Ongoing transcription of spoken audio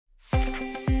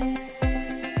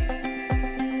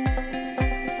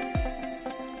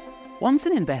Once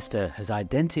an investor has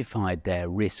identified their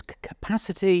risk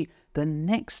capacity, the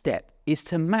next step is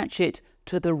to match it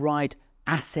to the right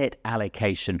asset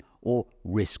allocation or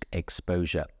risk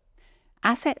exposure.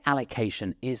 Asset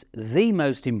allocation is the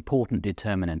most important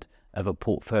determinant of a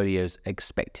portfolio's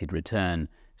expected return,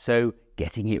 so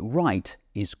getting it right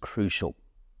is crucial.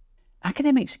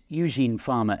 Academics Eugene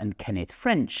Farmer and Kenneth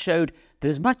French showed that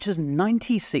as much as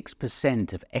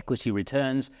 96% of equity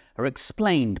returns are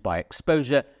explained by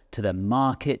exposure to the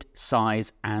market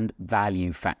size and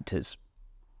value factors.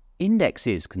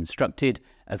 Indexes constructed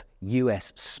of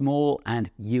US small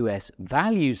and US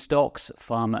value stocks,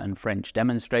 Farmer and French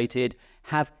demonstrated,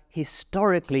 have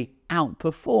historically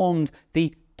outperformed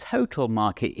the total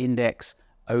market index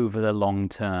over the long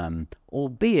term,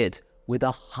 albeit with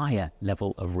a higher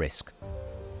level of risk.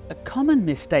 A common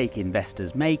mistake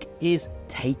investors make is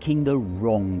taking the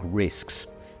wrong risks.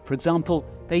 For example,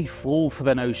 they fall for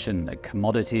the notion that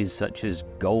commodities such as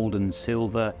gold and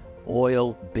silver,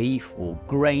 oil, beef, or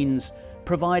grains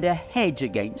provide a hedge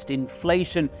against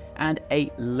inflation and a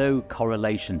low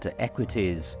correlation to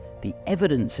equities. The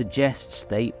evidence suggests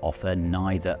they offer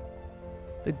neither.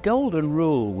 The golden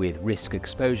rule with risk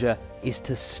exposure is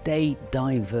to stay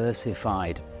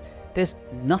diversified. There's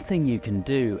nothing you can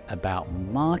do about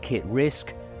market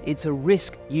risk. It's a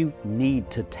risk you need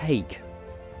to take.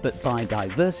 But by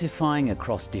diversifying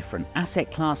across different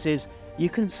asset classes, you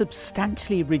can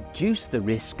substantially reduce the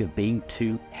risk of being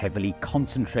too heavily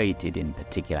concentrated in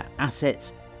particular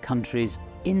assets, countries,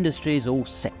 industries, or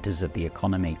sectors of the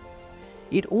economy.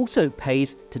 It also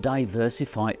pays to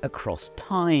diversify across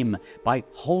time by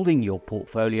holding your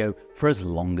portfolio for as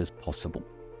long as possible.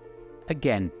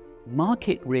 Again,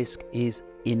 market risk is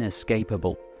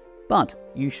inescapable,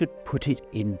 but you should put it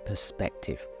in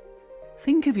perspective.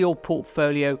 Think of your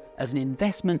portfolio as an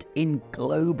investment in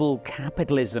global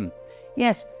capitalism.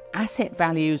 Yes, asset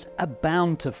values are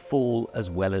bound to fall as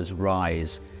well as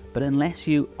rise, but unless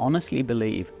you honestly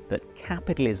believe that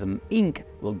Capitalism Inc.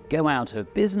 will go out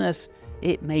of business,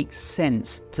 it makes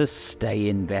sense to stay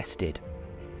invested.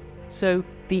 So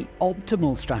the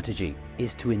optimal strategy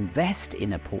is to invest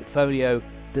in a portfolio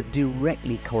that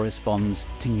directly corresponds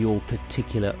to your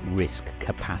particular risk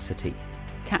capacity,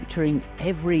 capturing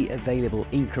every available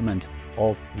increment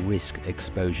of risk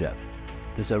exposure.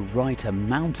 There's a right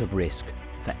amount of risk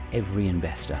for every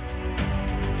investor.